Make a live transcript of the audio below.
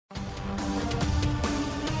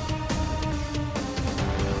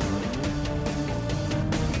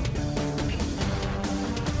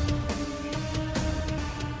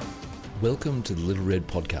Welcome to the Little Red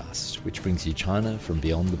Podcast, which brings you China from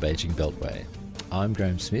beyond the Beijing Beltway. I'm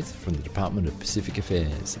Graham Smith from the Department of Pacific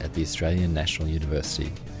Affairs at the Australian National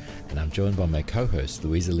University, and I'm joined by my co-host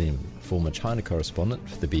Louisa Lim, former China correspondent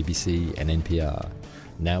for the BBC and NPR,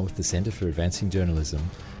 now with the Centre for Advancing Journalism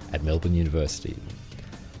at Melbourne University.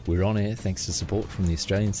 We're on air thanks to support from the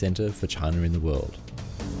Australian Centre for China in the World.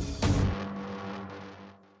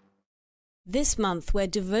 This month, we're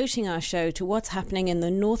devoting our show to what's happening in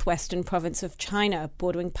the northwestern province of China,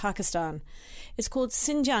 bordering Pakistan. It's called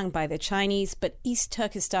Xinjiang by the Chinese, but East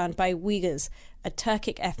Turkestan by Uighurs, a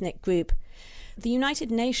Turkic ethnic group. The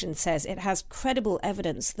United Nations says it has credible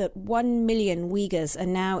evidence that 1 million Uighurs are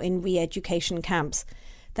now in re-education camps.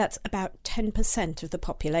 That's about 10% of the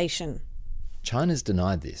population. China's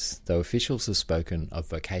denied this, though officials have spoken of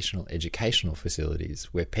vocational educational facilities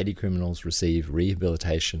where petty criminals receive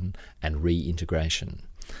rehabilitation and reintegration.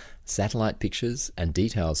 Satellite pictures and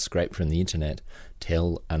details scraped from the internet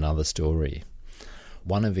tell another story.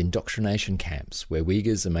 One of indoctrination camps where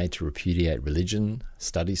Uyghurs are made to repudiate religion,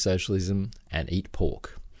 study socialism and eat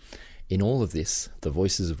pork. In all of this, the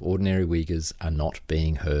voices of ordinary Uyghurs are not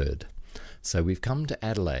being heard. So we've come to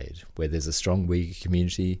Adelaide, where there's a strong Uyghur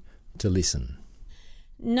community, to listen.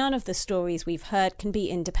 None of the stories we've heard can be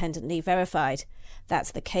independently verified.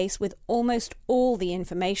 That's the case with almost all the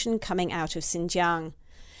information coming out of Xinjiang.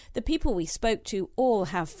 The people we spoke to all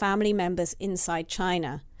have family members inside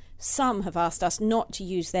China. Some have asked us not to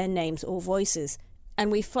use their names or voices, and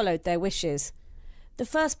we followed their wishes. The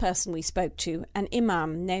first person we spoke to, an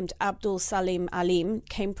imam named Abdul Salim Alim,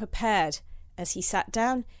 came prepared. As he sat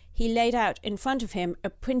down, he laid out in front of him a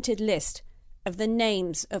printed list of the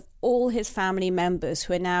names of all his family members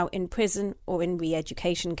who are now in prison or in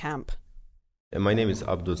re-education camp. My name is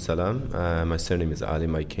Abdul Salam. My surname is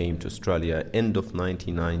Alim. I came to Australia end of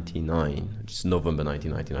 1999, which is November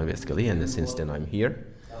 1999 basically, and since then I'm here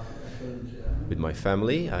with my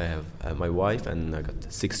family. I have my wife and I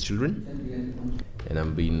got 6 children, and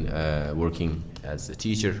I've been working as a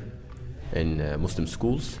teacher in Muslim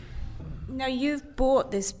schools. Now, you've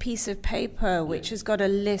bought this piece of paper which has got a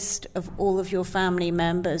list of all of your family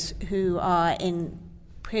members who are in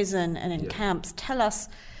prison and in camps. Tell us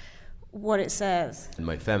what it says. And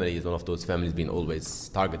my family is one of those families being always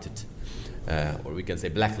targeted, or we can say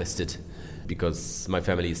blacklisted, because my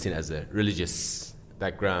family is seen as a religious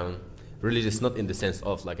background. Religious not in the sense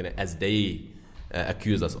of as they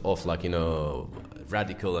accuse us of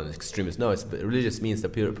radical and extremist. No, religious means the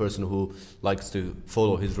person who likes to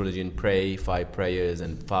follow his religion, pray 5 prayers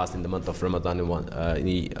and fast in the month of Ramadan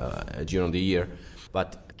during the year.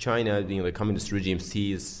 But China, being the communist regime,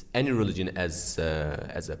 sees any religion as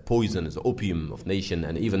a poison, as an opium of nation,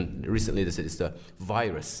 and even recently they said it's a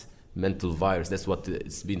virus, mental virus. That's what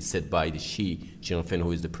it's been said by the Xi Jinping,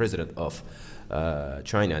 who is the president of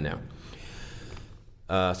China now.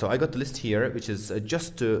 So I got the list here, which is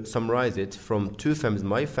just to summarize it, from 2 families.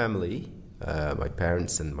 My family, my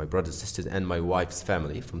parents and my brothers, sisters, and my wife's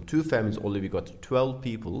family. From 2 families only, we got 12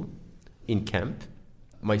 people in camp.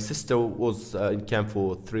 My sister was in camp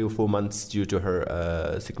for 3 or 4 months due to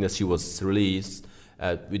her sickness. She was released.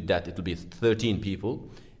 With that, it will be 13 people.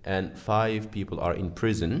 And 5 people are in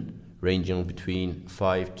prison, ranging between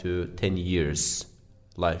 5 to 10 years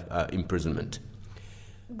life imprisonment.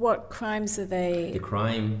 What crimes are they? The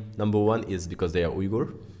crime, number 1, is because they are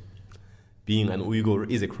Uyghur. Being an Uyghur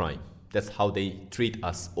is a crime. That's how they treat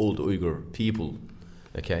us, all the Uyghur people.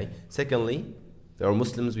 Okay. Secondly, they are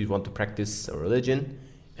Muslims. We want to practice our religion,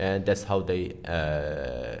 and that's how they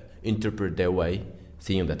interpret their way,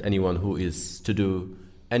 seeing that anyone who is to do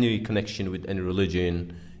any connection with any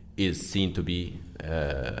religion is seen to be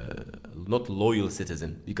not loyal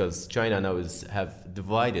citizen, because China now have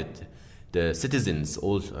divided the citizens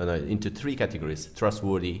all into 3 categories: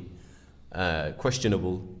 trustworthy,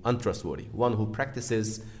 questionable, untrustworthy. One who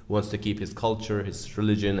practices, wants to keep his culture, his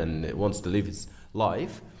religion, and wants to live his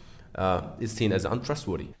life is seen as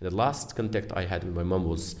untrustworthy. The last contact I had with my mom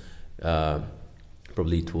was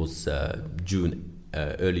probably it was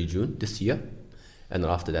early June this year, and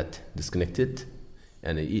after that disconnected.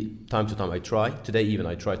 And time to time I try. Today even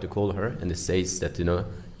I tried to call her, and it says that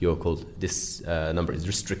your call, this number is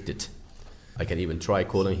restricted. I can even try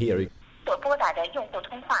calling here.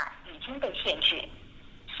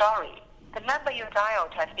 Sorry, the number you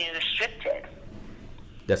dialed has been restricted.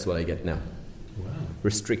 That's what I get now. Wow.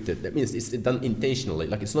 Restricted. That means it's done intentionally.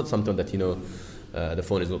 It's not something that the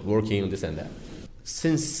phone is not working, this and that.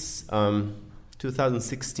 Since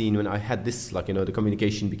 2016, when I had this, the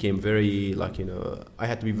communication became very, I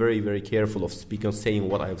had to be very, very careful of saying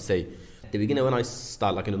what I have say. At the beginning, when I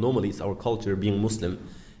start, normally it's our culture, being Muslim,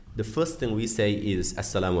 the first thing we say is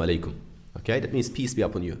Assalamu alaikum. Okay, that means peace be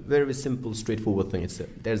upon you. Very simple, straightforward thing.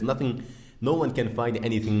 There's nothing, no one can find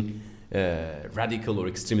anything radical or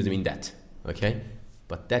extremism in that. Okay,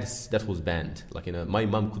 but that was banned. Like, my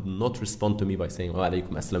mom could not respond to me by saying wa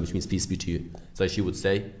alaikum assalam, which means peace be to you. So she would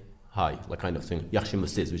say hi, like kind of thing. Yaxshi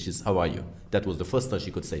Masiz, which is how are you? That was the first thing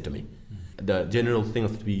she could say to me. The general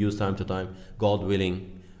things that we use time to time, God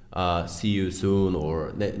willing, see you soon,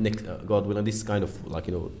 or next, God willing, this kind of, like,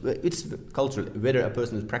 it's cultural. Whether a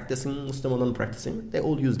person is practicing Muslim or non-practicing, they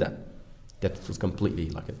all use that. That was completely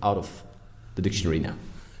like out of the dictionary now.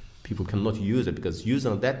 People cannot use it because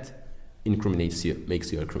using that incriminates you,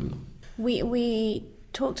 makes you a criminal. We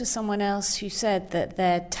talked to someone else who said that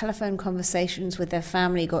their telephone conversations with their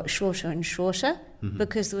family got shorter and shorter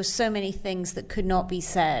because there were so many things that could not be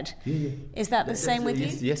said. Yeah. Is that the same with you?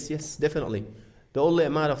 Yes, definitely. The only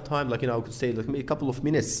amount of time, like, I could say, like, maybe a couple of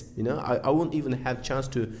minutes, I won't even have chance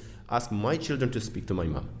to ask my children to speak to my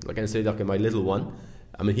mom. Like I say, like, my little one,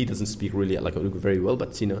 I mean, he doesn't speak really, like, very well,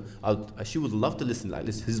 but, she would love to listen, like,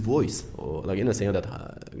 his voice, or, like, saying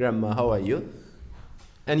that, Grandma, how are you?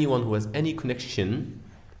 Anyone who has any connection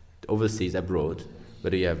overseas, abroad,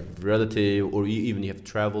 whether you have relative or even you have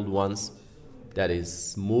traveled once, that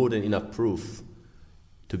is more than enough proof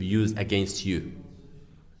to be used against you.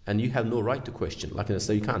 And you have no right to question. Like I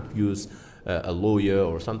say, you can't use a lawyer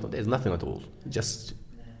or something. There's nothing at all. Just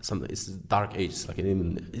it's dark ages. Like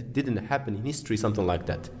it didn't happen in history, something like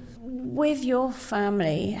that. With your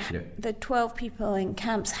family, the 12 people in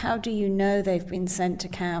camps, how do you know they've been sent to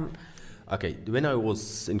camp? Okay, when I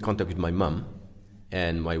was in contact with my mum,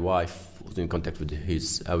 and my wife was in contact with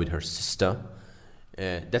her sister,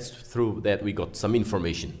 that's through that we got some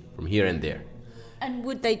information from here and there. And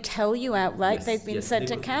would they tell you outright they've been sent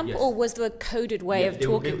to camp, or was there a coded way of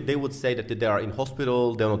talking? They would say that they are in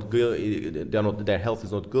hospital, they're not good, their health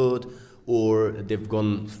is not good, or they've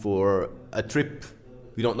gone for a trip,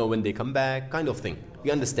 we don't know when they come back, kind of thing.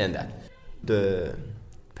 We understand that. The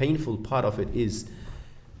painful part of it is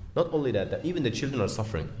not only that even the children are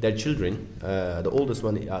suffering. Their children, the oldest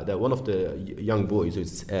one, one of the young boys,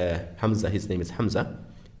 is Hamza, his name is Hamza.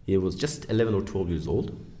 He was just 11 or 12 years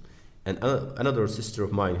old. And another sister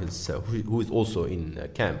of mine who is also in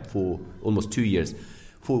camp for almost 2 years.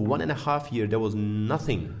 For 1.5 years, there was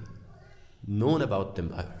nothing known about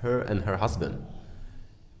them, her and her husband.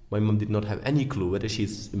 My mom did not have any clue whether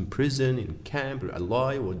she's in prison, in camp, or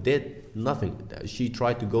alive, or dead, nothing. She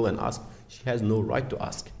tried to go and ask. She has no right to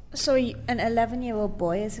ask. So an 11-year-old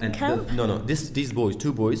boy is in camp? No. These boys,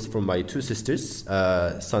 2 boys from my 2 sisters'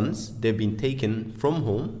 sons, they've been taken from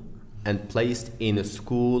home and placed in a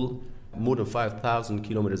school more than 5,000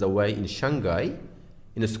 kilometers away in Shanghai,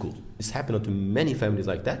 in a school. It's happened to many families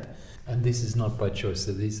like that. And this is not by choice.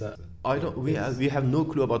 So these are. We have no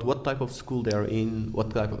clue about what type of school they are in, what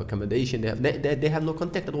type of accommodation they have. They have no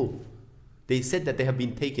contact at all. They said that they have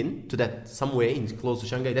been taken to that somewhere in close to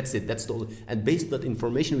Shanghai. That's it. That's all. And based on that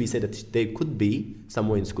information, we said that they could be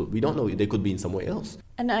somewhere in school. We don't know. They could be in somewhere else.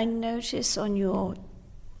 And I notice on your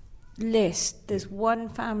list, there's one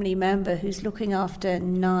family member who's looking after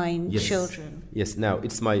 9 children. Yes. Now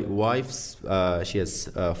it's my wife's. She has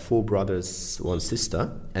 4 brothers, 1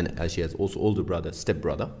 sister, and she has also older brother,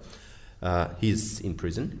 stepbrother. He's in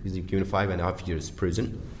prison. He's given 5.5 years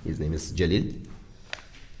prison. His name is Jalil.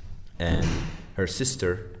 And her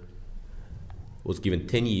sister was given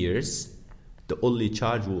 10 years. The only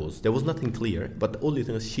charge was, there was nothing clear, but the only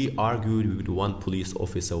thing is she argued with one police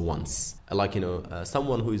officer once. Like,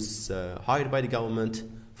 someone who is hired by the government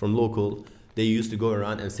from local, they used to go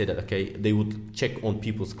around and say that, okay, they would check on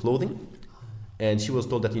people's clothing. And she was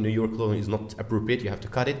told that, your clothing is not appropriate, you have to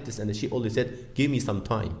cut it. And she only said, give me some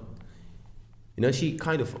time. She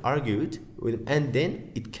kind of argued with him, and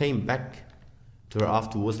then it came back to her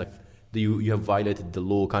afterwards, like, you have violated the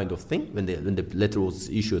law kind of thing, when the letter was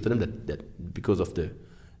issued to them, that because of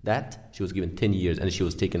that she was given 10 years, and she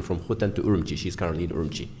was taken from Khotan to Urumqi. She's currently in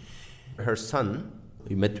Urumqi. Her son,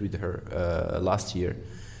 we met with her last year,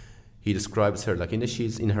 he describes her like,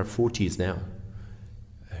 she's in her 40s now.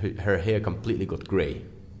 Her hair completely got grey,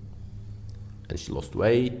 and she lost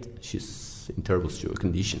weight. She's in terrible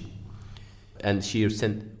condition, and she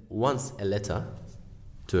sent once a letter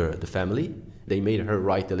to the family. They made her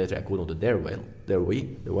write the letter according to their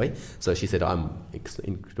way. So she said, I'm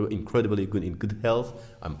incredibly good, in good health.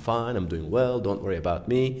 I'm fine. I'm doing well. Don't worry about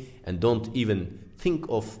me. And don't even think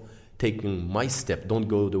of taking my step. Don't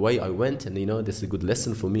go the way I went. And, this is a good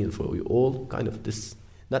lesson for me and for you all. Kind of this,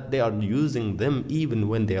 that they are using them even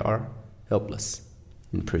when they are helpless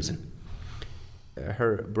in prison.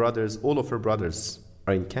 Her brothers, all of her brothers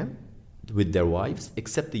are in camp. with their wives,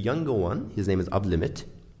 except the younger one. His name is Ablimit.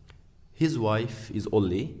 His wife is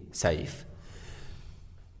only safe,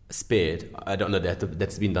 spared. I don't know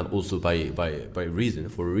that's been done also for a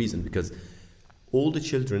reason, because all the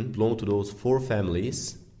children belong to those 4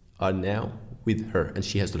 families are now with her, and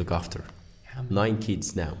she has to look after. How many? 9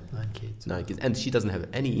 kids now. 9 kids, and she doesn't have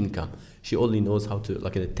any income. She only knows how to,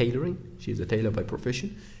 like, in tailoring. She's a tailor by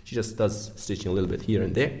profession. She just does stitching a little bit here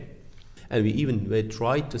and there. And we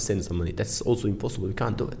tried to send some money. That's also impossible. We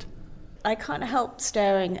can't do it. I can't help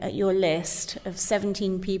staring at your list of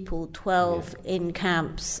 17 people, 12 in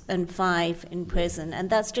camps and 5 in prison. And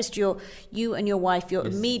that's just you and your wife, your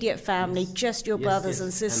immediate family, just your brothers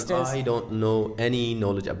and sisters. And I don't know any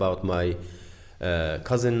knowledge about my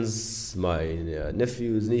cousins, my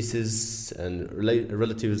nephews, nieces, and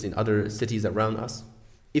relatives in other cities around us.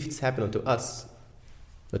 If it's happened to us,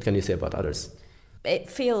 what can you say about others?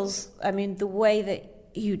 It feels, I mean, the way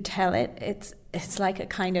that you tell it, it's like a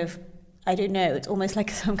kind of, I don't know, it's almost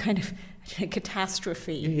like some kind of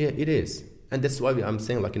catastrophe. Yeah, it is. And that's why I'm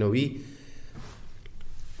saying, like, we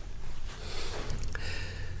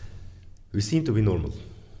seem to be normal,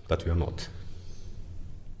 but we are not.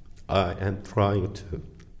 I am trying to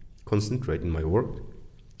concentrate in my work,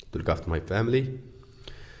 to look after my family,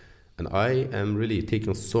 and I am really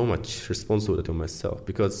taking so much responsibility on myself,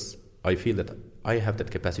 because I feel that I have that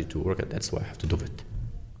capacity to work, and that's why I have to do it.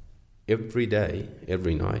 Every day,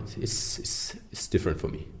 every night, it's different for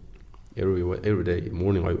me. Every day,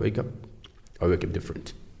 morning I wake up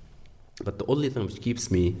different. But the only thing which keeps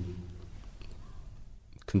me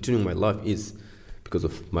continuing my life is because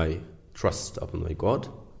of my trust upon my God,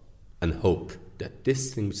 and hope that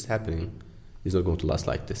this thing which is happening is not going to last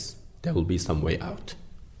like this. There will be some way out.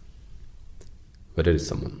 Whether it's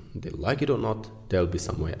someone they like it or not, there will be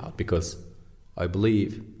some way out, because I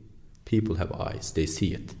believe people have eyes, they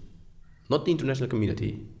see it. Not the international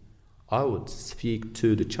community. I would speak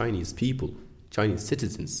to the Chinese people, Chinese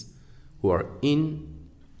citizens who are in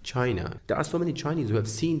China. There are so many Chinese who have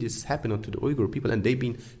seen this happen to the Uyghur people, and they've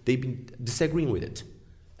been disagreeing with it,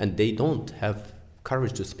 and they don't have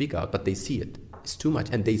courage to speak out, but they see it. It's too much,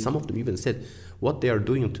 and some of them even said, what they are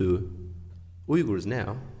doing to Uyghurs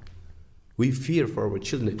now, we fear for our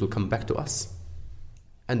children it will come back to us.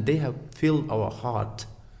 And they have filled our heart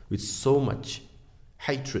with so much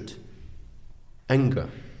hatred, anger.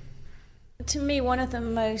 To me, one of the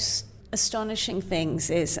most astonishing things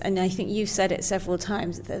is, and I think you've said it several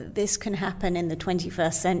times, that this can happen in the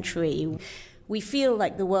 21st century. We feel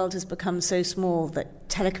like the world has become so small that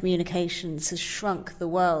telecommunications has shrunk the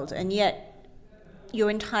world, and yet your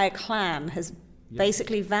entire clan has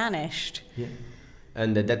basically vanished. Yeah.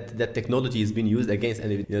 And that technology has been used against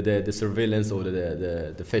the surveillance or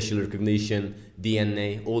the facial recognition,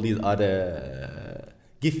 DNA, all these other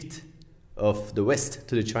gift of the West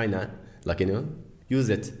to the China, use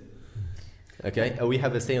it. Okay, we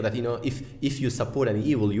have a saying that if you support an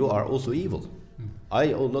evil, you are also evil.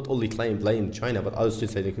 I not only blame China, but I also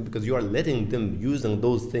say because you are letting them using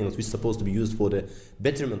those things which are supposed to be used for the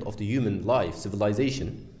betterment of the human life,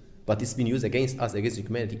 civilization, but it's been used against us, against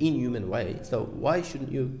humanity in human way. So why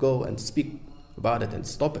shouldn't you go and speak about it and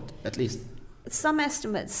stop it, at least? Some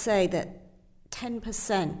estimates say that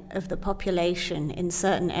 10% of the population in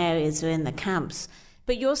certain areas are in the camps.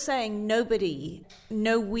 But you're saying no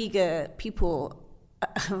Uyghur people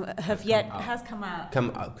has come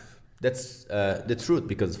out. That's the truth,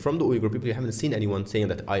 because from the Uyghur people, you haven't seen anyone saying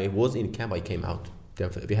that I was in camp, I came out.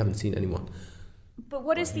 We haven't seen anyone. But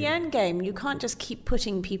what is the end game? You can't just keep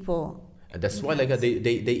putting people. And that's why,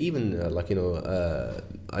 they even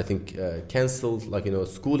I think cancelled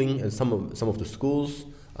schooling, and some of the schools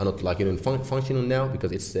are not functioning now,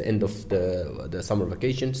 because it's the end of the summer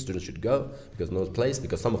vacation. Students should go because no place,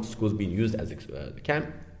 because some of the schools being used as a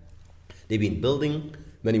camp. They've been building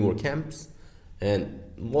many more camps, and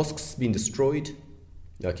mosques being destroyed.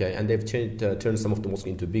 Okay, and they've turned some of the mosques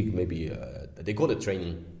into big, maybe they call it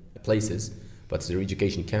training places, but it's a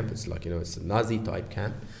re-education camp. It's it's a Nazi type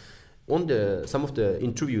camp. On some of the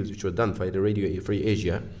interviews which were done by the Radio Free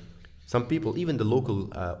Asia, some people, even the local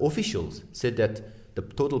officials, said that the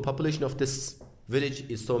total population of this village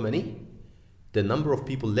is so many, the number of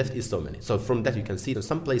people left is so many. So from that you can see that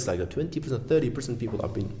some place 20%, 30% people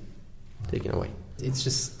have been taken away. It's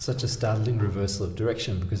just such a startling reversal of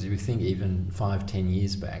direction, because if you think even 5-10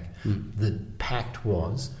 years back, the pact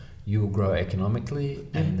was you'll grow economically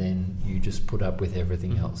and then you just put up with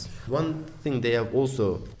everything else. One thing they have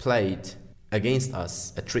also played against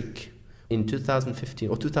us, a trick, in 2015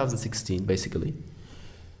 or 2016 basically,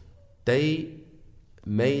 they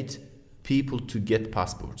made people to get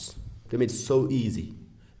passports. They made it so easy.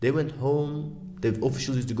 They went home, the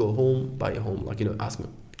officials used to go home, buy a home, ask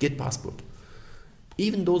them, get passport.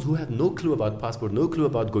 Even those who have no clue about passport, no clue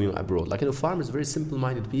about going abroad, farmers, very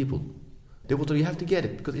simple-minded people. They were told, you have to get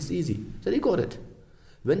it because it's easy. So they got it.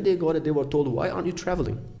 When they got it, they were told, why aren't you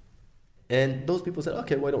traveling? And those people said,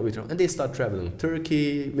 okay, why don't we travel? And they start traveling.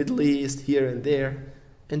 Turkey, Middle East, here and there.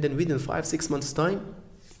 And then within 5-6 months' time,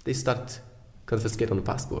 they start confiscating the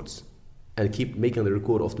passports and keep making the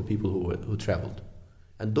record of the people who traveled.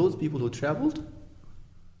 And those people who traveled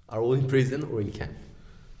are all in prison or in camp.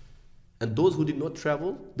 And those who did not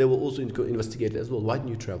travel, they were also investigated as well. Why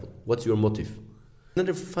didn't you travel? What's your motive?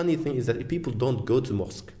 Another funny thing is that if people don't go to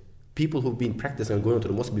mosque, people who've been practicing and going to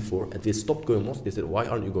the mosque before, and they stopped going to mosque, they said, why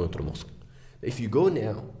aren't you going to the mosque? If you go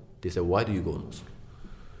now, they say, why do you go to mosque?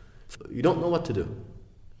 So you don't know what to do.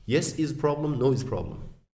 Yes is problem, no is problem.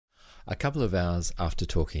 A couple of hours after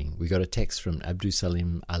talking, we got a text from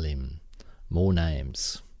Abdusalim Alim. More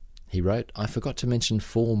names. He wrote, I forgot to mention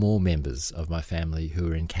 4 more members of my family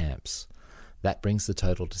who are in camps. That brings the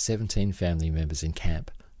total to 17 family members in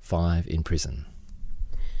camp, 5 in prison.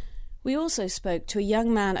 We also spoke to a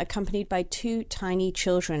young man accompanied by 2 tiny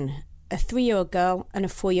children, a 3-year-old girl and a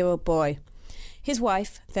 4-year-old boy. His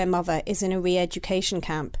wife, their mother, is in a re-education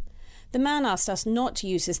camp. The man asked us not to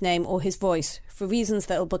use his name or his voice for reasons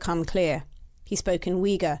that will become clear. He spoke in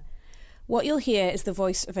Uyghur. What you'll hear is the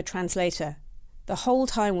voice of a translator. The whole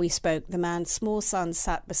time we spoke, the man's small son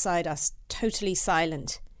sat beside us, totally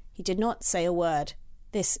silent. He did not say a word.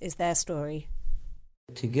 This is their story.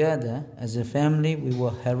 Together, as a family, we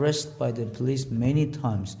were harassed by the police many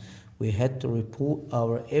times. We had to report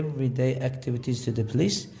our everyday activities to the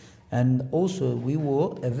police, and also we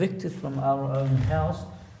were evicted from our own house,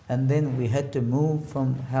 and then we had to move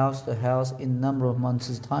from house to house in a number of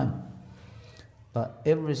months' time. But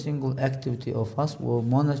every single activity of us were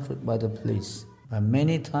monitored by the police. And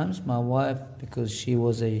many times my wife, because she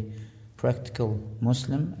was a practical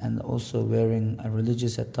Muslim and also wearing a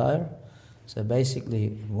religious attire, so basically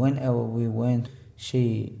whenever we went,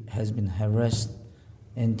 she has been harassed,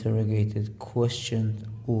 interrogated, questioned,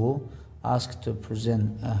 or asked to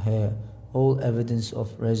present her all evidence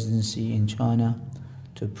of residency in China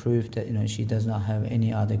to prove that she does not have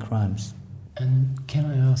any other crimes. And can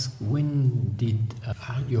I ask, when did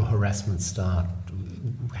your harassment start?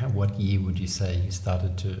 What year would you say you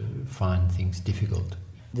started to find things difficult?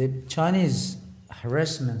 The Chinese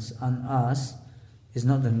harassments on us is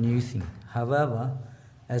not a new thing. However,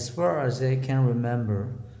 as far as I can remember,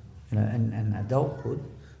 in adulthood,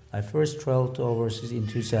 I first traveled to overseas in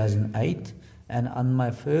 2008, and on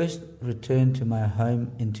my first return to my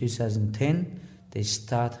home in 2010, they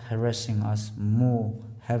start harassing us more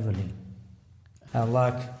heavily.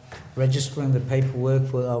 Like registering the paperwork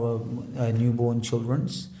for our newborn children,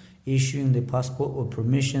 issuing the passport or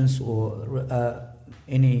permissions or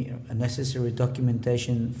any necessary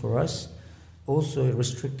documentation for us, also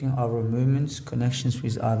restricting our movements, connections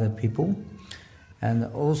with other people, and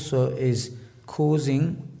also is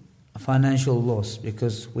causing financial loss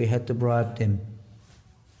because we had to bribe them,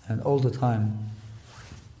 and all the time.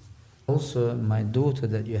 Also, my daughter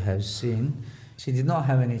that you have seen, she did not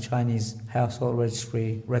have any Chinese household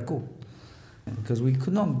registry record because we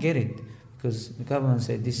could not get it because the government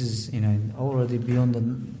said this is already beyond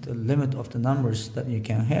the limit of the numbers that you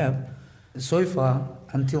can have. So far,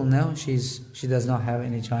 until now, she does not have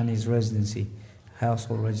any Chinese residency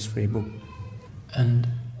household registry book. And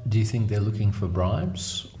do you think they're looking for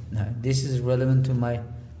bribes? No, this is relevant to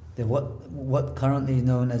what currently is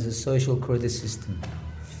known as a social credit system.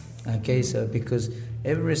 Okay, so because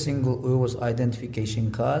every single Uighurs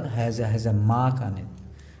identification card has a mark on it.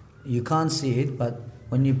 You can't see it, but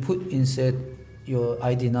when you insert your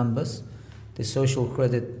ID numbers, the social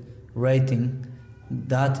credit rating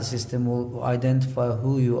data system will identify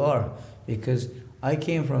who you are. Because I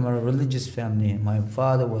came from a religious family. My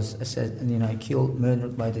father was killed,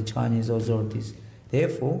 murdered by the Chinese authorities.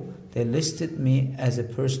 Therefore, they listed me as a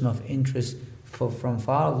person of interest from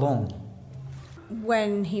far along.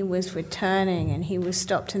 When he was returning and he was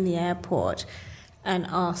stopped in the airport and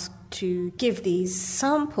asked to give these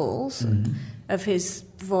samples of his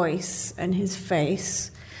voice and his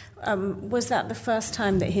face, was that the first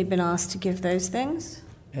time that he'd been asked to give those things?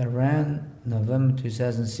 Around November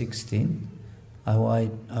 2016, I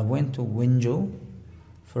went to Wenzhou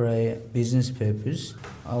for a business purpose.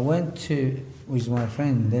 I went with my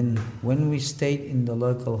friend. Then when we stayed in the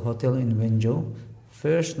local hotel in Wenzhou,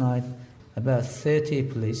 first night, about 30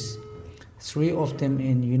 police, 3 of them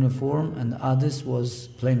in uniform and others was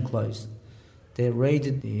plainclothes. They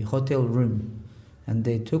raided the hotel room and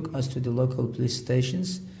they took us to the local police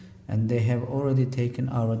stations and they have already taken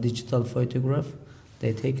our digital photograph.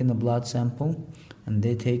 They taken the blood sample, and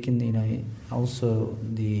they taken also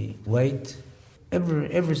the weight.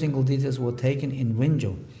 Every single details were taken in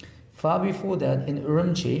Wenzhou. Far before that, in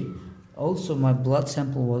Urumqi, also my blood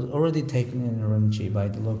sample was already taken in Urumqi by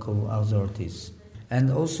the local authorities. And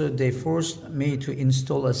also they forced me to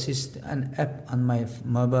install an app on my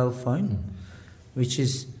mobile phone, which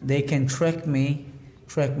is they can track me,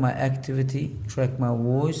 track my activity, track my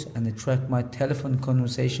voice, and track my telephone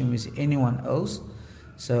conversation with anyone else.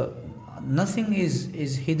 So nothing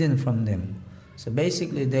is hidden from them. So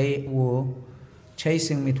basically they were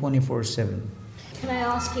chasing me 24/7. Can I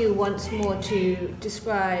ask you once more to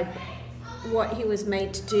describe what he was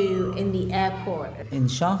made to do in the airport? In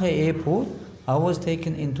Shanghai airport, I was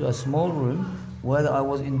taken into a small room where I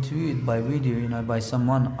was interviewed by video, by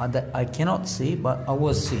someone that I cannot see, but I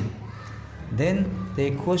was seen. Then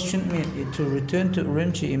they questioned me to return to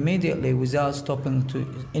Urumqi immediately without stopping to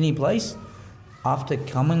any place. After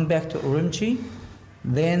coming back to Urumqi,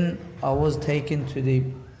 then I was taken to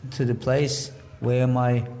the place where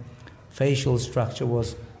my facial structure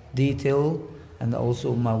was detailed, and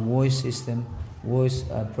also my voice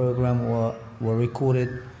program were recorded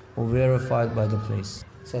or verified by the police.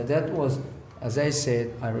 So that was, as I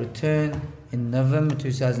said, I returned in November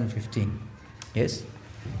 2015. Yes.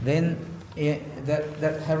 Then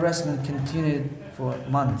that harassment continued for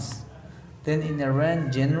months. Then in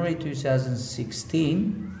Iran, January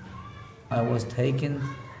 2016, I was taken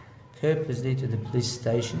purposely to the police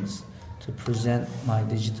stations to present my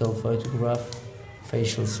digital photograph,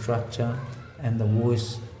 facial structure, and the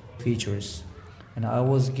voice features. And I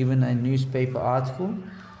was given a newspaper article.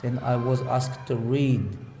 Then I was asked to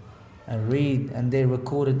read, and they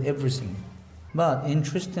recorded everything. But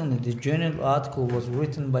interestingly, the journal article was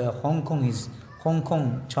written by a Hong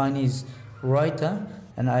Kong Chinese writer,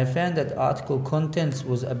 and I found that article contents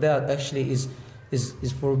was about is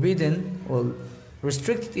forbidden or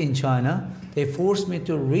restricted in China. They forced me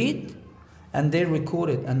to read, and they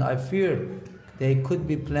recorded, and I feared they could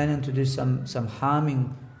be planning to do some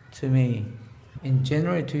harming to me. In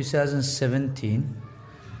January 2017,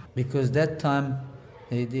 because that time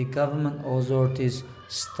the government authorities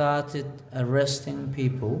started arresting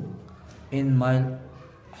people in my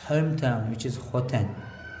hometown, which is Hotan.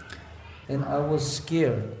 And I was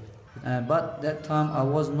scared, but that time I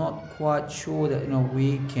was not quite sure that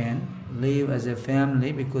we can live as a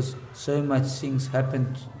family, because so much things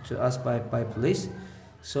happened to us by police.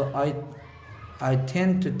 So I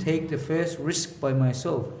tend to take the first risk by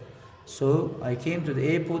myself. So I came to the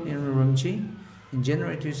airport in Urumqi in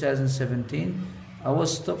January 2017. I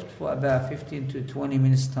was stopped for about 15 to 20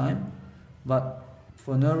 minutes time, but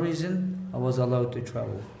for no reason I was allowed to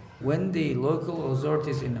travel. When the local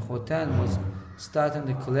authorities in Hotan was starting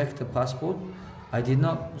to collect the passport, I did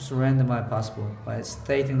not surrender my passport by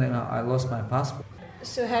stating that I lost my passport.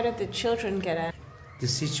 So how did the children get out? The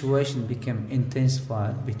situation became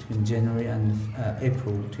intensified between January and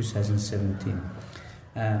April 2017.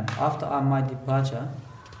 After my departure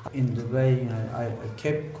in Dubai, I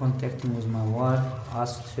kept contacting with my wife,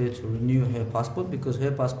 asked her to renew her passport because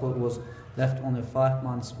her passport was left only 5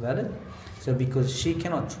 months valid. So because she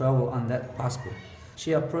cannot travel on that passport,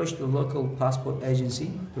 she approached the local passport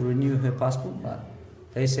agency to renew her passport, but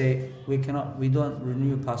they say we don't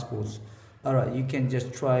renew passports. All right, you can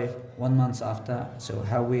just try 1 month after. So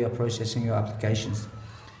how we are processing your applications,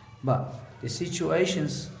 but the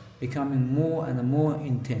situation's becoming more and more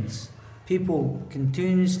intense. People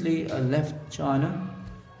continuously left China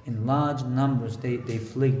in large numbers. They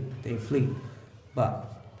flee.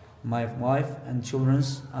 But my wife and children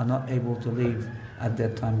are not able to leave at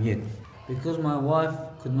that time yet. Because my wife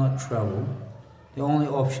could not travel, the only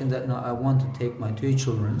option that I want to take my 2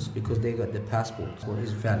 children because they got the passport, so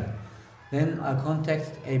it's valid. Then I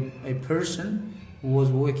contacted a person who was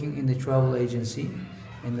working in the travel agency.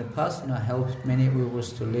 In the past, I helped many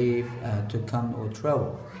Uighurs to leave, to come or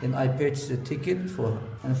travel. Then I purchased a ticket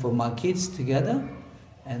for my kids together,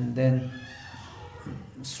 and then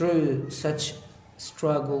through such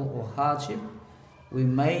struggle or hardship, we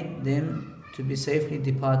made them to be safely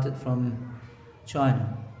departed from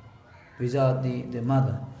China without the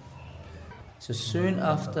mother. So soon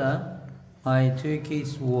after, my 2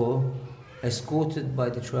 kids were escorted by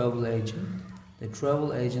the travel agent. The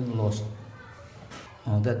travel agent lost.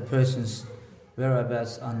 That person's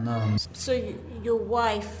whereabouts unknown. So your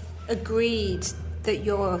wife agreed that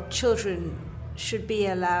your children should be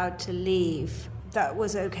allowed to leave. That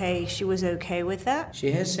was okay. She was okay with that?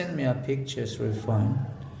 She has sent me a picture through phone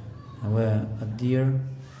where a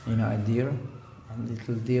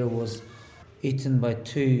little deer was eaten by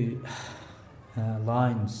two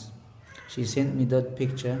lions. She sent me that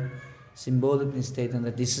picture, symbolically stating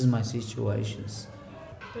that this is my situations.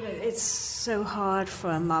 But it's so hard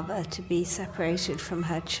for a mother to be separated from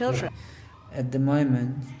her children. At the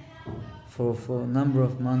moment, for a number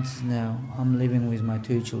of months now, I'm living with my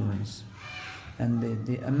two children. And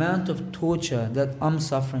the amount of torture that I'm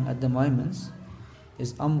suffering at the moment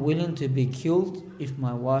is I'm willing to be killed if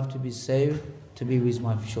my wife to be saved to be with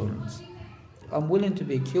my children. I'm willing to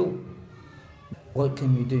be killed. What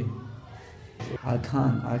can we do? I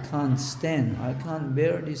can't stand, I can't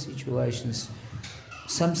bear these situations.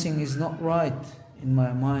 Something is not right in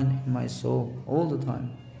my mind, in my soul, all the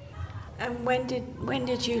time. And when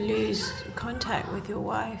did you lose contact with your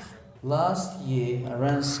wife? Last year,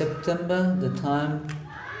 around September, the time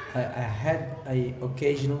I had an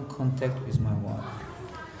occasional contact with my wife.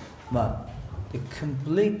 But the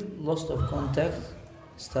complete loss of contact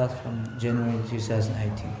starts from January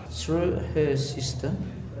 2018. Through her sister,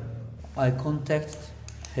 I contacted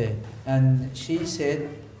her, and she said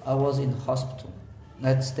I was in hospital.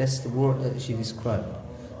 That's the word that she described.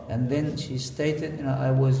 And then she stated,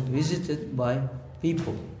 I was visited by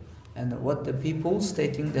people, and what the people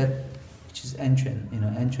stating that, which is Antren.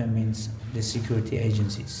 Antren means the security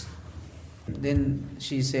agencies. Then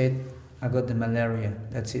she said, I got the malaria.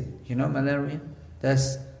 That's it. Malaria?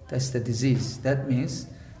 That's the disease. That means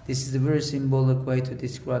this is a very symbolic way to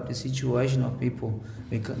describe the situation of people.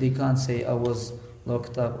 They can't say I was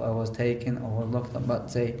locked up, I was taken, or locked up,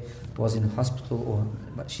 but say was in hospital.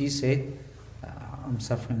 But she said, I'm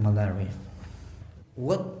suffering malaria.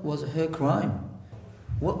 What was her crime?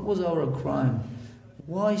 What was our crime?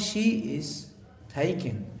 Why she is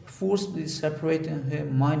taken, forcibly separating her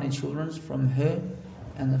minor children from her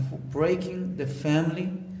and breaking the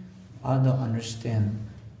family? I don't understand.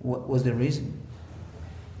 What was the reason?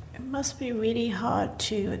 It must be really hard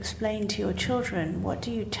to explain to your children. What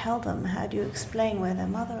do you tell them? How do you explain where their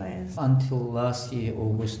mother is? Until last year,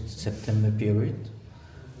 August, September period,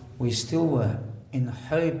 we still were in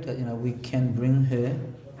hope that we can bring her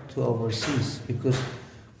to overseas, because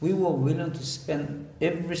we were willing to spend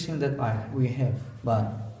everything that we have.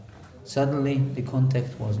 But suddenly the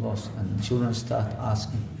contact was lost, and children start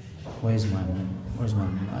asking, where's my mom? Where's my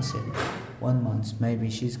mom? I said, 1 month, maybe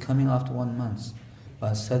she's coming after 1 month.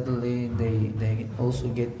 But suddenly they also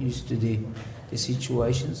get used to the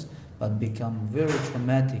situations, but become very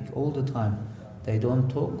traumatic all the time. They don't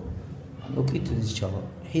talk. Look into this child.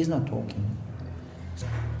 He's not talking.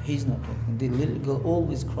 He's not talking. The little girl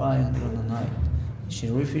always crying during the night. She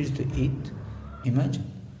refused to eat. Imagine.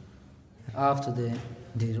 After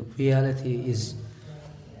the reality is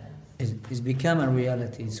become a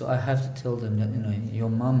reality, so I have to tell them that your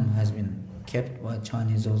mom has been kept by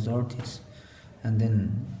Chinese authorities. And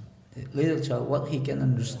then the little child, what he can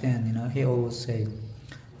understand, he always say,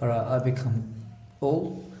 I become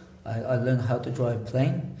old, I learn how to drive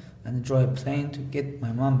plane, and drive plane to get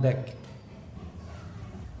my mom back.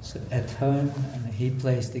 So at home, and he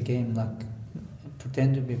plays the game like,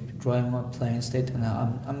 pretend to be driving a plane, stating,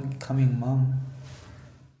 I'm coming, mom.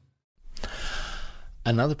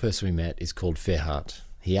 Another person we met is called Ferhat.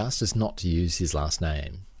 He asked us not to use his last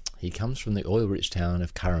name. He comes from the oil-rich town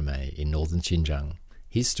of Karamay in northern Xinjiang.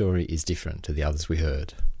 His story is different to the others we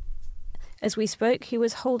heard. As we spoke, he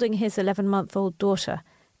was holding his 11-month-old daughter,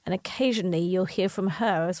 and occasionally you'll hear from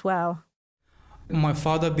her as well. My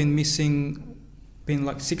father been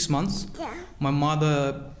like 6 months. Yeah. My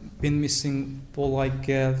mother been missing for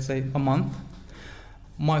say a month.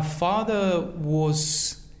 My father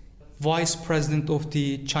was vice president of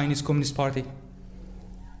the Chinese Communist Party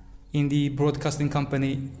in the broadcasting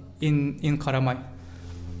company in Karamay.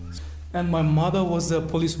 And my mother was a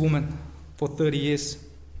policewoman for 30 years.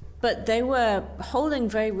 But they were holding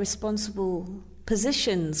very responsible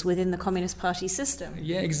positions within the Communist Party system.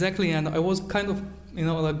 Yeah, exactly. And I was kind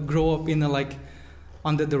of, grow up in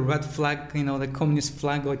under the red flag, the communist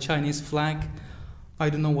flag or Chinese flag. I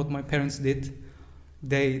don't know what my parents did.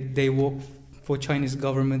 They worked for Chinese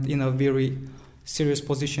government in a very serious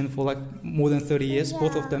position for more than 30 years,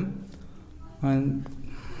 both of them. And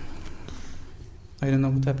I don't know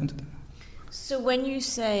what happened to them. So when you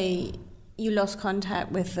say you lost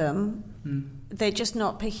contact with them, they're just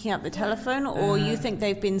not picking up the telephone, or you think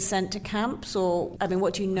they've been sent to camps, or,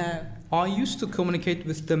 what do you know? I used to communicate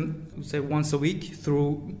with them, say, once a week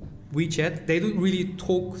through WeChat. They don't really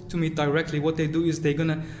talk to me directly. What they do is they're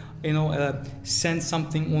gonna, send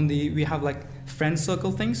something on we have friend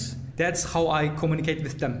circle things. That's how I communicate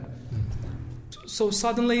with them. So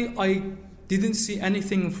suddenly I didn't see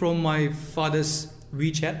anything from my father's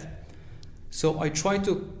WeChat. So I tried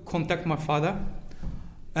to contact my father,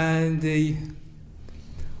 and the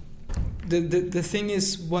thing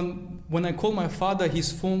is, when I call my father,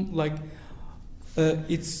 his phone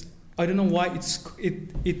it's, I don't know why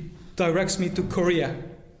it directs me to Korea.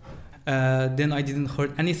 Then I didn't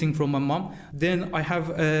heard anything from my mom. Then I have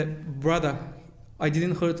a brother. I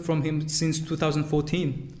didn't heard from him since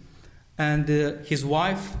 2014, and his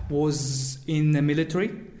wife was in the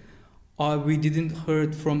military. We didn't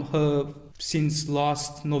heard from her since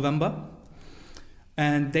last November,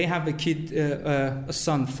 and they have a kid, a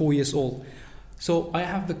son, 4 years old. So I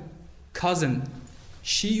have the cousin.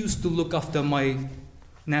 She used to look after my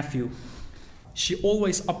nephew. She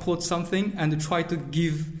always uploads something and try to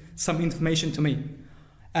give some information to me.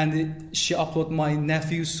 And she uploaded my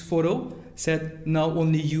nephew's photo, said, now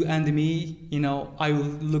only you and me, I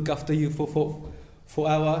will look after you for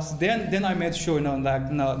hours. Then I made sure,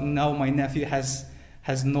 now my nephew has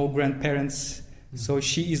no grandparents, so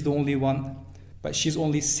she is the only one. But she's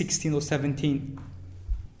only 16 or 17.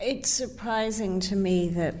 It's surprising to me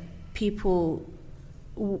that people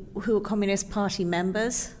who are Communist Party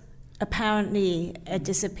members apparently are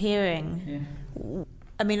disappearing. Yeah.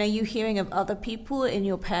 I mean, are you hearing of other people in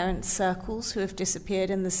your parents' circles who have disappeared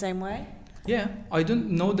in the same way? Yeah, I don't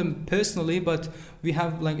know them personally, but we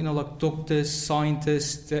have like doctors,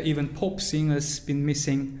 scientists, even pop singers been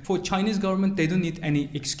missing. For Chinese government, they don't need any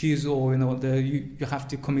excuse or you have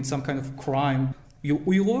to commit some kind of crime. You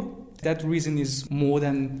Uyghur, that reason is more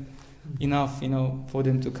than enough, for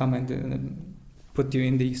them to come and put you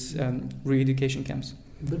in these re-education camps.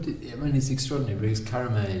 But it's extraordinary because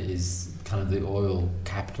Karamay is kind of the oil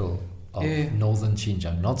capital of northern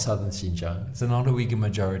Xinjiang, not southern Xinjiang. It's not a Uyghur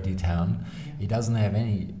majority town. It doesn't have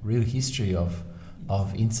any real history of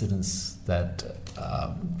incidents that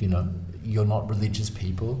you're not religious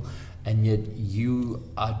people, and yet you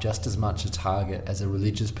are just as much a target as a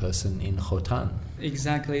religious person in Khotan.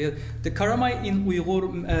 Exactly. The Karamay in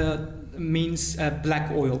Uyghur means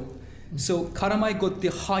black oil. So Karamay got the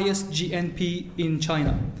highest GNP in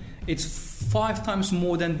China. It's 5 times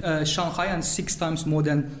more than Shanghai and 6 times more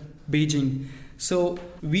than Beijing. So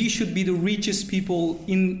we should be the richest people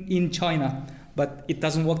in China, but it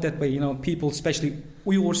doesn't work that way. People, especially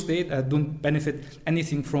Uighurs, they don't benefit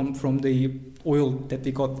anything from the oil that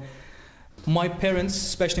they got. My parents,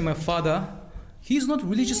 especially my father, he's not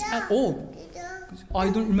religious at all. I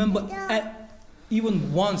don't remember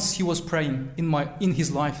even once he was praying in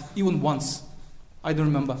his life. Even once, I don't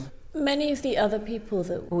remember. Many of the other people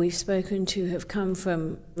that we've spoken to have come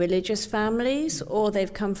from religious families, or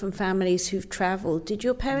they've come from families who've travelled. Did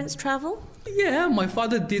your parents travel? Yeah, my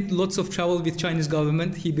father did lots of travel with Chinese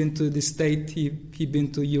government. He been to the States, he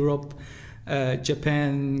been to Europe,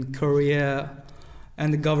 Japan, Korea,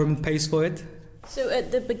 and the government pays for it. So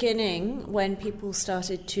at the beginning, when people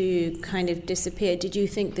started to kind of disappear, did you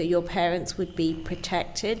think that your parents would be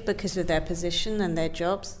protected because of their position and their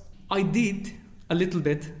jobs? I did, a little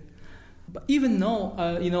bit. But even now,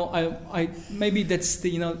 I maybe that's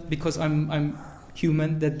the because I'm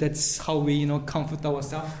human, that's how we comfort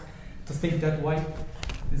ourselves to think that way.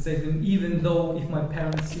 Even though if my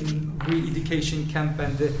parents in re-education camp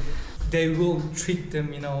and they will treat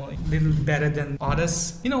them a little better than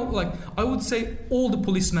others. I would say all the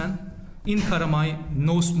policemen in Karamay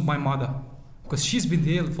knows my mother because she's been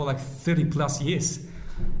here for 30 plus years.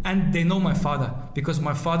 And they know my father because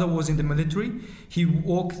my father was in the military. He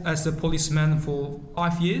worked as a policeman for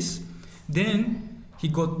 5 years. Then he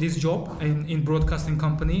got this job in broadcasting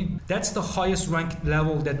company. That's the highest ranked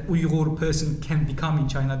level that Uyghur person can become in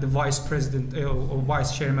China, the vice president or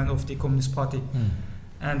vice chairman of the Communist Party.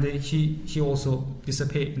 And he also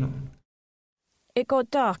disappeared, It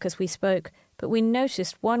got dark as we spoke, but we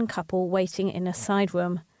noticed one couple waiting in a side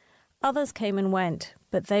room. Others came and went,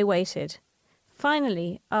 but they waited.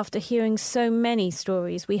 Finally, after hearing so many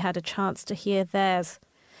stories, we had a chance to hear theirs.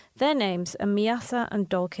 Their names are Miasa and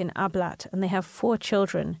Dolkin Ablat, and they have 4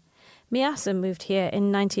 children. Miasa moved here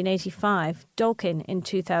in 1985, Dolkin in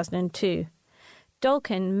 2002.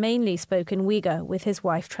 Dolkin mainly spoke in Uyghur, with his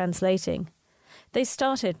wife translating. They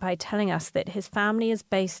started by telling us that his family is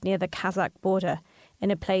based near the Kazakh border, in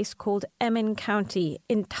a place called Emin County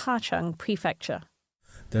in Tachang Prefecture.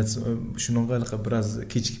 That's because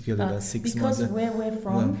where we're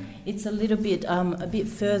from, it's a little bit a bit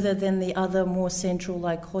further than the other more central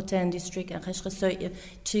like Khotan district and Kashgar. So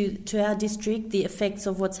to our district, the effects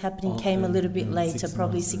of what's happening came a little bit later,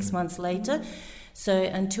 probably 6 months later. So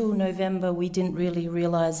until November, we didn't really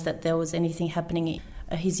realise that there was anything happening.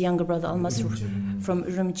 His younger brother Almas from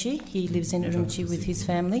Urumqi, he lives in Urumqi with his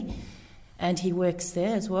family. and he works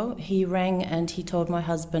there as well. He rang and he told my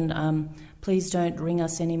husband, please don't ring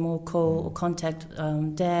us anymore, call or contact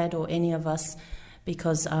Dad or any of us,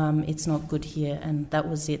 because it's not good here. And that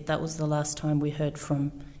was it. That was the last time we heard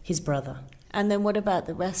from his brother. And then what about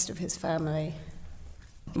the rest of his family?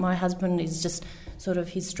 My husband is just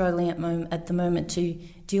he's struggling at the moment to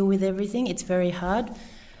deal with everything. It's very hard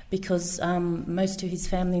because most of his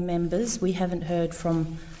family members, we haven't heard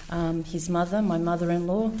from his mother, my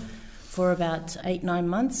mother-in-law, for about 8-9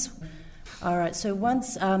 months. All right, so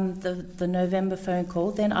once the November phone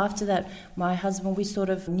call, then after that, my husband, we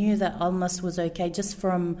knew that Almas was okay just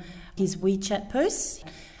from his WeChat posts.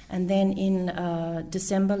 And then in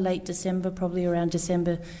December, late December, probably around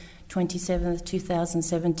December 27th,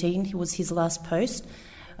 2017, it was his last post.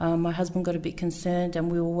 My husband got a bit concerned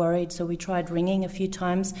and we were worried, so we tried ringing a few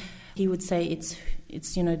times. He would say it's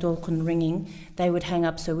Dolkun ringing. They would hang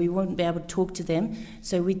up, so we wouldn't be able to talk to them.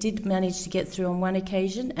 So we did manage to get through on one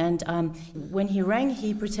occasion, and when he rang,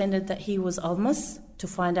 he pretended that he was Almas to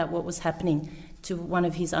find out what was happening to one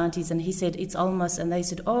of his aunties, and he said, it's Almas, and they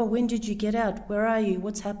said, oh, when did you get out? Where are you?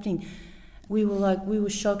 What's happening? We were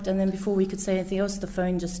shocked, and then before we could say anything else, the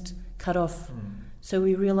phone just cut off. So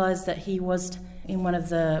we realised that he was in one of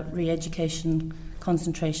the re-education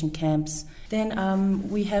concentration camps. Then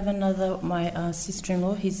we have my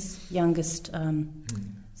sister-in-law, his youngest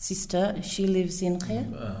sister. She lives in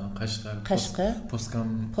Kashgar,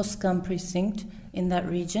 Postkam precinct in that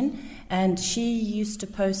region, and she used to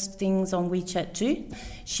post things on WeChat too.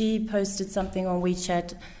 She posted something on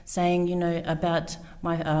WeChat saying, about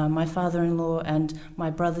my father-in-law and my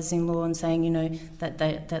brothers-in-law, and saying,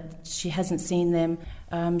 that she hasn't seen them.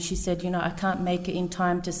 She said, I can't make it in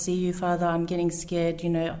time to see you, Father. I'm getting scared,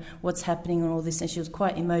 what's happening and all this. And she was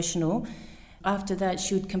quite emotional. After that,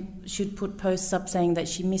 she'd put posts up saying that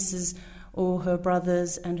she misses all her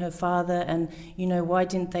brothers and her father, and, why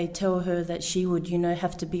didn't they tell her that she would,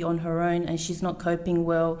 have to be on her own, and she's not coping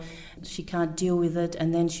well, she can't deal with it.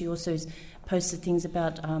 And then she also posted things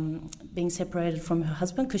about being separated from her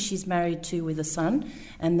husband because she's married too with a son.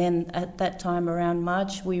 And then at that time, around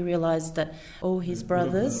March, we realised that all his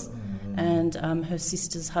brothers and her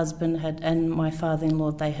sister's husband and my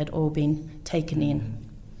father-in-law, they had all been taken in.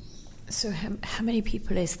 So how many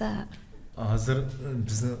people is that? At the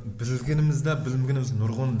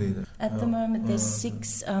moment, there's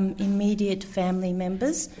 6 immediate family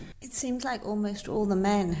members. It seems like almost all the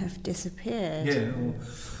men have disappeared. Yeah.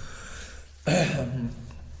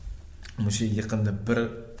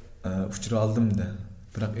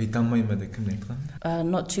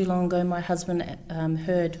 Not too long ago, my husband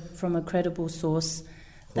heard from a credible source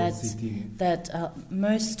that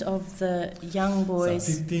most of the young boys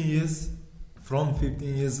 50 years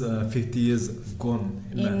gone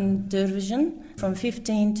in Dervision, from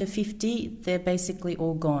 15 to 50, they're basically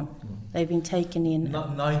all gone. They've been taken in.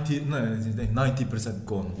 90%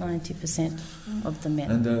 gone. 90% of the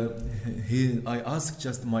men. And I asked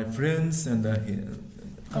just my friends and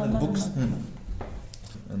books.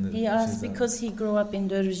 And he asked because he grew up in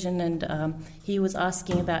Dervision, and he was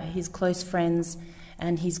asking about his close friends,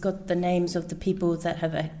 and he's got the names of the people that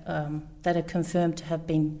have that are confirmed to have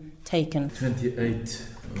been taken. 28.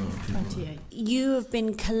 You have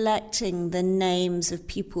been collecting the names of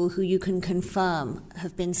people who you can confirm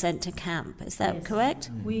have been sent to camp. Is that correct?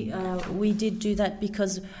 We did do that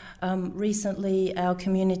because recently our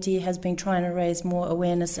community has been trying to raise more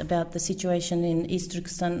awareness about the situation in East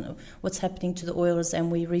Turkestan, what's happening to the Uighurs, and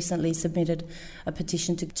we recently submitted a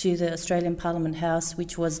petition to the Australian Parliament House,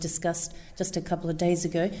 which was discussed just a couple of days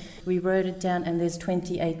ago. We wrote it down, and there's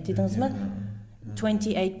 28.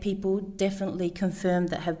 28 people definitely confirmed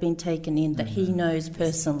that have been taken in, that he knows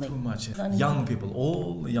personally. Too much. Young people,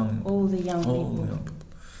 all the young people.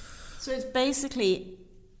 So it's basically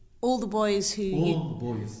all the boys who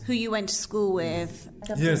you went to school with.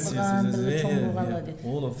 Yes.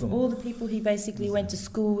 All of them. All the people he basically went to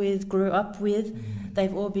school with, grew up with,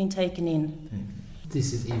 they've all been taken in.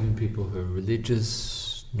 This is even people who are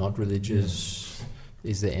religious, not religious.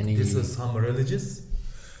 Is there any... This is some religious,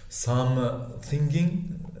 some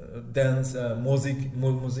singing, dance,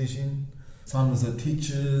 musician, some is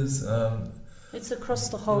teachers. It's across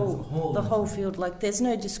the whole field. Like, there's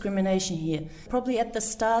no discrimination here. Probably at the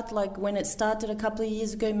start, like when it started a couple of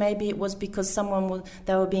years ago, maybe it was because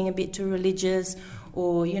they were being a bit too religious,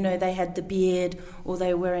 or they had the beard, or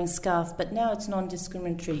they were wearing scarf. But now it's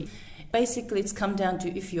non-discriminatory. Basically, it's come down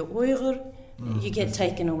to if you're Uyghur, you get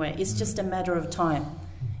taken away. It's just a matter of time.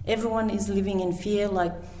 Everyone is living in fear.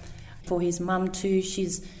 Like for his mum too,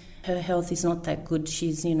 she's Her health is not that good.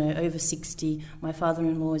 She's, over 60. My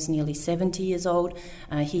father-in-law is nearly 70 years old.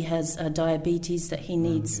 He has diabetes that he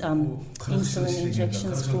needs insulin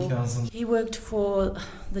injections for. He worked for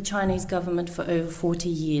the Chinese government for over 40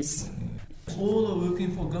 years. All are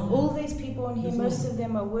working for government. All these people on here, most of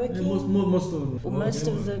them are working. Most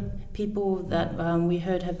of the people that we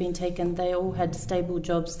heard have been taken, they all had stable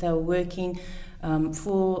jobs. They were working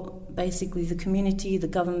for basically the community, the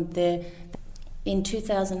government there. In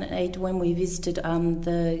 2008, when we visited,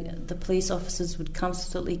 the police officers would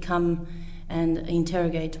constantly come and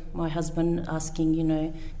interrogate my husband,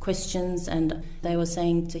 asking, questions, and they were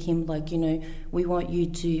saying to him, we want you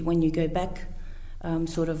to, when you go back,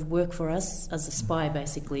 sort of work for us as a spy,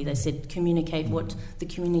 basically. They said, communicate what the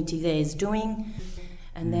community there is doing,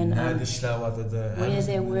 and then where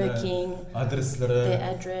they're working, their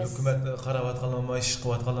address,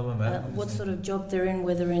 what sort of job they're in,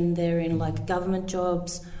 whether they're in like government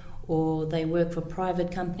jobs or they work for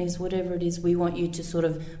private companies, whatever it is, we want you to sort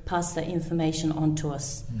of pass that information on to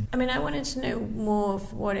us. I mean, I wanted to know more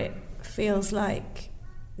of what it feels like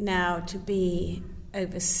now to be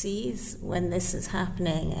overseas when this is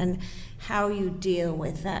happening and how you deal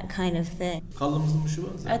with that kind of thing.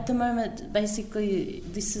 At the moment, basically,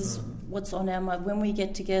 this is what's on our mind. When we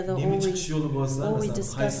get together, all we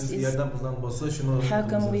discuss is how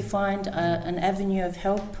can we find an avenue of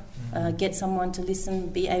help, get someone to listen,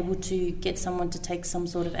 be able to get someone to take some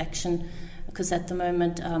sort of action, because at the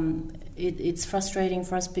moment it's frustrating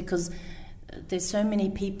for us because there's so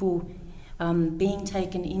many people being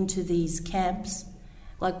taken into these camps.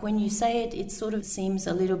 Like when you say it, it sort of seems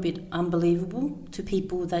a little bit unbelievable to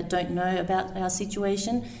people that don't know about our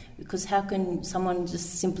situation, because how can someone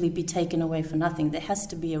just simply be taken away for nothing? There has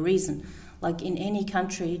to be a reason. Like in any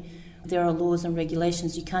country, there are laws and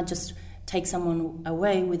regulations. You can't just take someone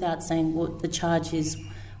away without saying what the charge is,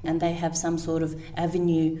 and they have some sort of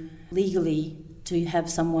avenue legally to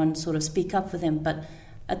have someone sort of speak up for them. But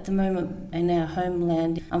at the moment in our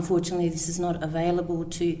homeland, unfortunately, this is not available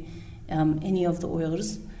to any of the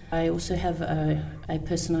Uighurs. I also have a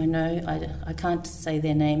person I know, I can't say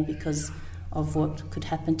their name because of what could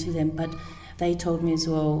happen to them, but they told me as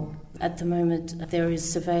well, at the moment there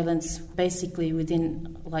is surveillance basically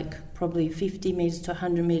within like probably 50 metres to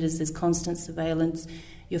 100 metres, there's constant surveillance,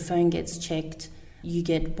 your phone gets checked, you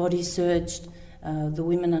get body searched, the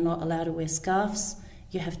women are not allowed to wear scarves,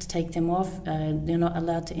 you have to take them off, they're not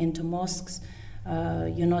allowed to enter mosques,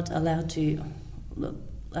 you're not allowed to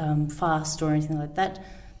fast or anything like that,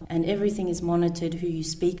 and everything is monitored, who you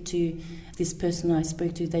speak to. This person I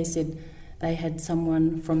spoke to, they said they had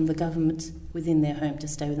someone from the government within their home to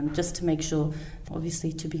stay with them, just to make sure,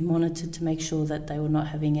 obviously to be monitored, to make sure that they were not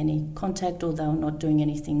having any contact or they were not doing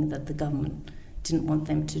anything that the government didn't want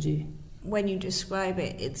them to do. When you describe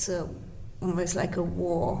it, it's almost like a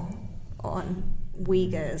war on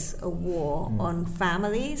Uyghurs, a war on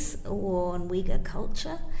families, a war on Uyghur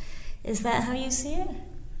culture. Is that how you see it?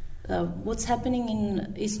 What's happening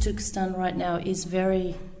in East Turkestan right now is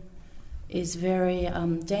very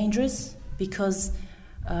dangerous, because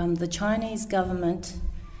the Chinese government,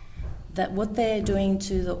 that what they're doing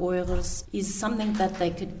to the Uighurs is something that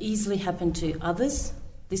they could easily happen to others.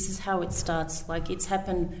 This is how it starts. Like it's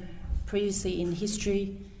happened previously in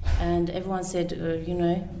history, and everyone said,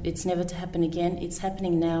 it's never to happen again. It's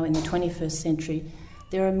happening now in the 21st century.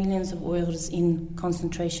 There are millions of Uighurs in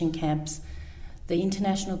concentration camps. The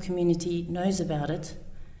international community knows about it.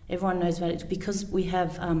 Everyone knows about it because we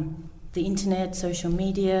have the internet, social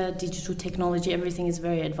media, digital technology, everything is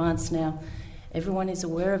very advanced now. Everyone is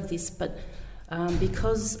aware of this, but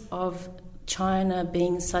because of China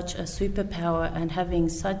being such a superpower and having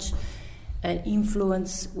such an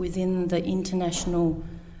influence within the international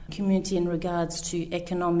community in regards to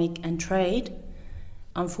economic and trade,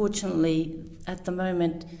 unfortunately, at the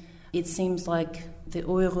moment, it seems like the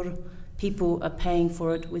Uyghur people are paying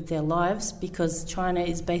for it with their lives, because China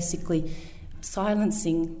is basically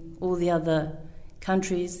silencing all the other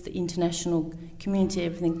countries, the international community,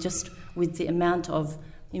 everything, just with the amount of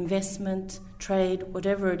investment, trade,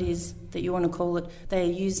 whatever it is that you want to call it. They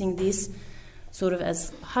are using this sort of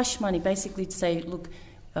as hush money, basically to say, look,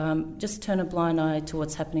 just turn a blind eye to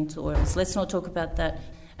what's happening to Uyghurs. Let's not talk about that.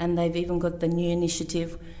 And they've even got the new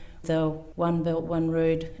initiative, the One Belt, One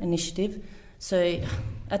Road initiative. So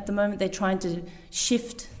at the moment they're trying to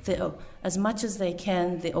shift as much as they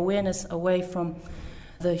can the awareness away from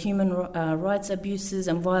the human rights abuses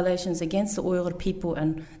and violations against the Uyghur people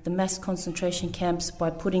and the mass concentration camps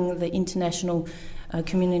by putting the international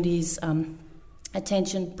community's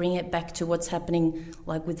attention, bring it back to what's happening,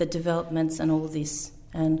 like with the developments and all this.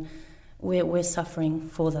 And we're suffering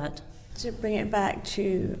for that. To bring it back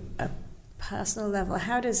to a personal level,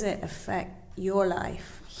 how does it affect your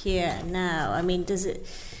life here now? I mean,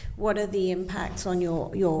 what are the impacts on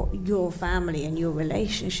your family and your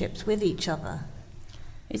relationships with each other?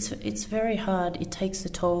 It's very hard. It takes a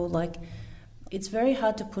toll. Like, it's very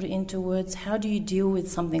hard to put it into words. How do you deal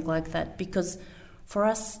with something like that? Because for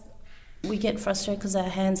us, we get frustrated because our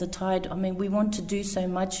hands are tied. I mean, we want to do so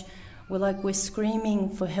much. We're screaming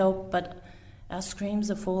for help, but our screams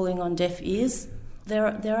are falling on deaf ears.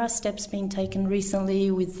 There are steps being taken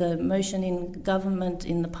recently with the motion in government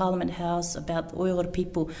in the Parliament House about the Uyghur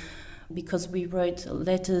people, because we wrote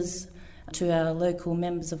letters to our local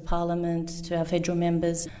members of Parliament, to our federal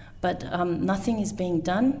members, but nothing is being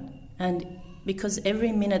done. And because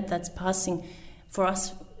every minute that's passing, for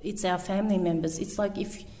us, it's our family members. It's like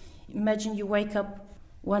imagine you wake up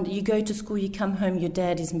one day, you go to school, you come home, your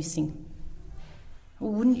dad is missing.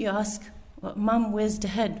 Well, wouldn't you ask, Mum, where's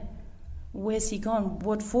Dad? Where's he gone?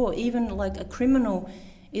 What for? Even like a criminal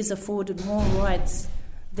is afforded more rights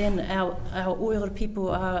than our Uyghur people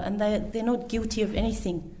are, and they're not guilty of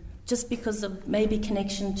anything. Just because of maybe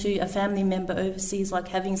connection to a family member overseas, like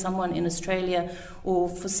having someone in Australia, or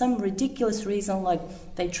for some ridiculous reason, like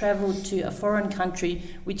they travelled to a foreign country,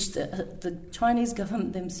 which the Chinese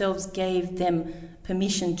government themselves gave them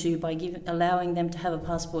permission to by allowing them to have a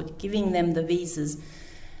passport, giving them the visas,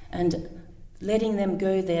 and letting them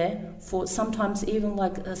go there for sometimes even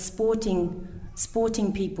like a sporting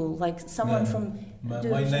people, like someone from... My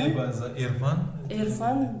neighbour is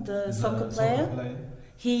Irfan, the soccer player.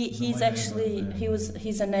 He's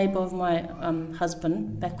a neighbour of my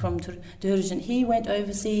husband back from Durjan. He went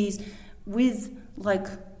overseas with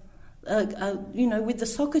with the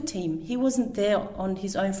soccer team. He wasn't there on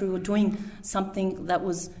his own free will doing something that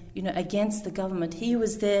was against the government. He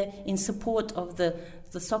was there in support of the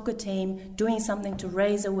soccer team, doing something to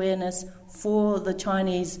raise awareness for the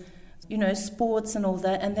Chinese sports and all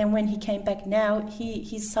that. And then when he came back now,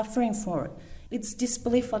 he's suffering for it. It's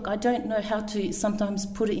disbelief. Like, I don't know how to sometimes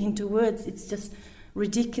put it into words. It's just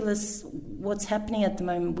ridiculous what's happening at the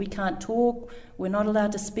moment. We can't talk. We're not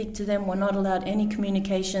allowed to speak to them. We're not allowed any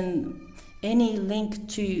communication, any link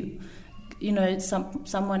to,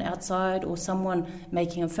 someone outside or someone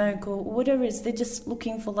making a phone call or whatever it is. They're just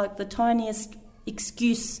looking for like the tiniest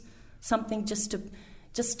excuse, something just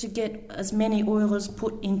to get as many Uyghurs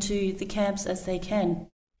put into the camps as they can.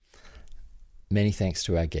 Many thanks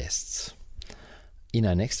to our guests. In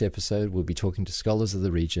our next episode, we'll be talking to scholars of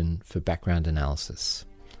the region for background analysis.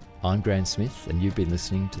 I'm Graham Smith, and you've been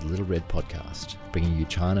listening to the Little Red Podcast, bringing you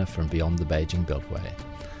China from beyond the Beijing Beltway.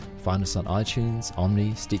 Find us on iTunes,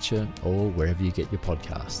 Omni, Stitcher, or wherever you get your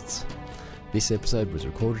podcasts. This episode was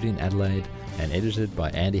recorded in Adelaide and edited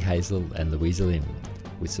by Andy Hazel and Louisa Lim,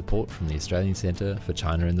 with support from the Australian Centre for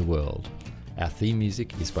China and the World. Our theme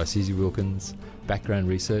music is by Susie Wilkins, background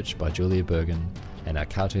research by Julia Bergen, and our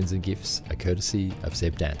cartoons and GIFs are courtesy of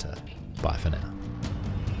Seb Danta. Bye for now.